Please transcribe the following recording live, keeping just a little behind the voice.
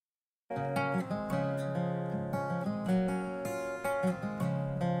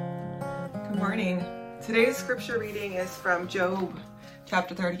morning. Today's scripture reading is from Job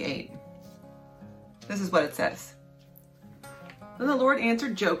chapter 38. This is what it says. Then the Lord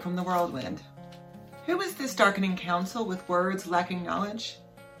answered Job from the whirlwind. Who is this darkening counsel with words lacking knowledge?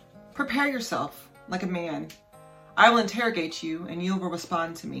 Prepare yourself like a man. I will interrogate you and you will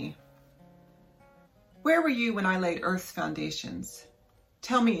respond to me. Where were you when I laid earth's foundations?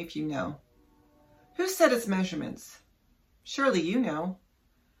 Tell me if you know. Who set its measurements? Surely you know.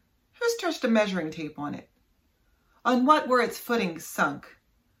 Who stretched a measuring tape on it? On what were its footings sunk?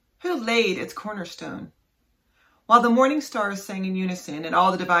 Who laid its cornerstone? While the morning stars sang in unison and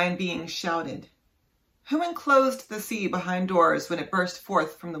all the divine beings shouted. Who enclosed the sea behind doors when it burst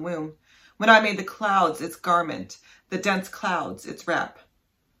forth from the womb? When I made the clouds its garment, the dense clouds its wrap?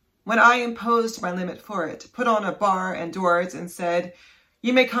 When I imposed my limit for it, put on a bar and doors and said,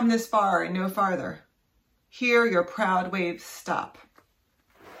 you may come this far and no farther. Here your proud waves stop.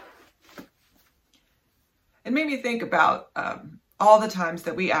 It made me think about all the times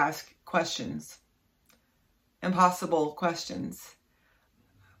that we ask questions, impossible questions.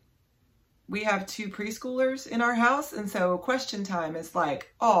 We have 2 preschoolers in our house, and so question time is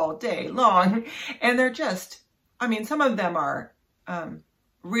like all day long. And they're just, some of them are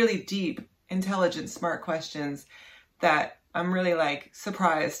really deep, intelligent, smart questions that I'm really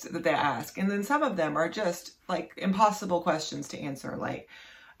surprised that they ask. And then some of them are just impossible questions to answer.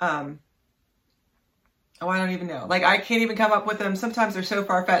 I don't even know. I can't even come up with them. Sometimes they're so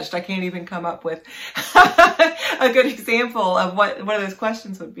far-fetched, I can't even come up with a good example of what one of those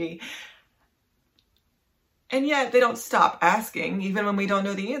questions would be. And yet they don't stop asking, even when we don't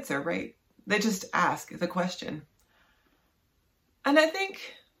know the answer, right? They just ask the question. And I think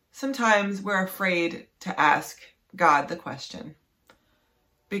sometimes we're afraid to ask God the question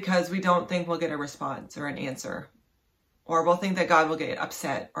because we don't think we'll get a response or an answer, or we'll think that God will get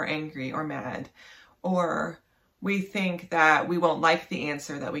upset or angry or mad, or we think that we won't like the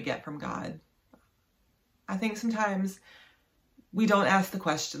answer that we get from God. I think sometimes we don't ask the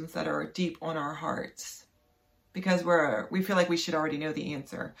questions that are deep on our hearts because we feel like we should already know the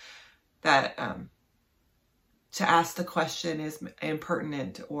answer, that to ask the question is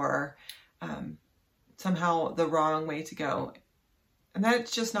impertinent or somehow the wrong way to go. And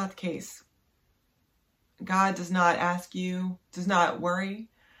that's just not the case. God does not worry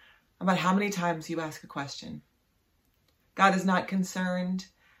about how many times you ask a question. God is not concerned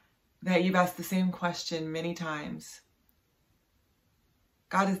that you've asked the same question many times.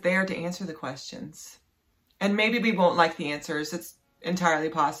 God is there to answer the questions. And maybe we won't like the answers. It's entirely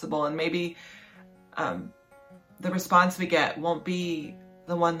possible. And maybe the response we get won't be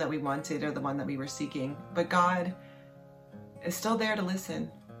the one that we wanted or the one that we were seeking. But God is still there to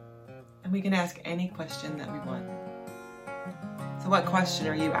listen. And we can ask any question that we want. So what question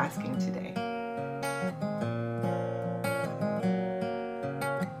are you asking today?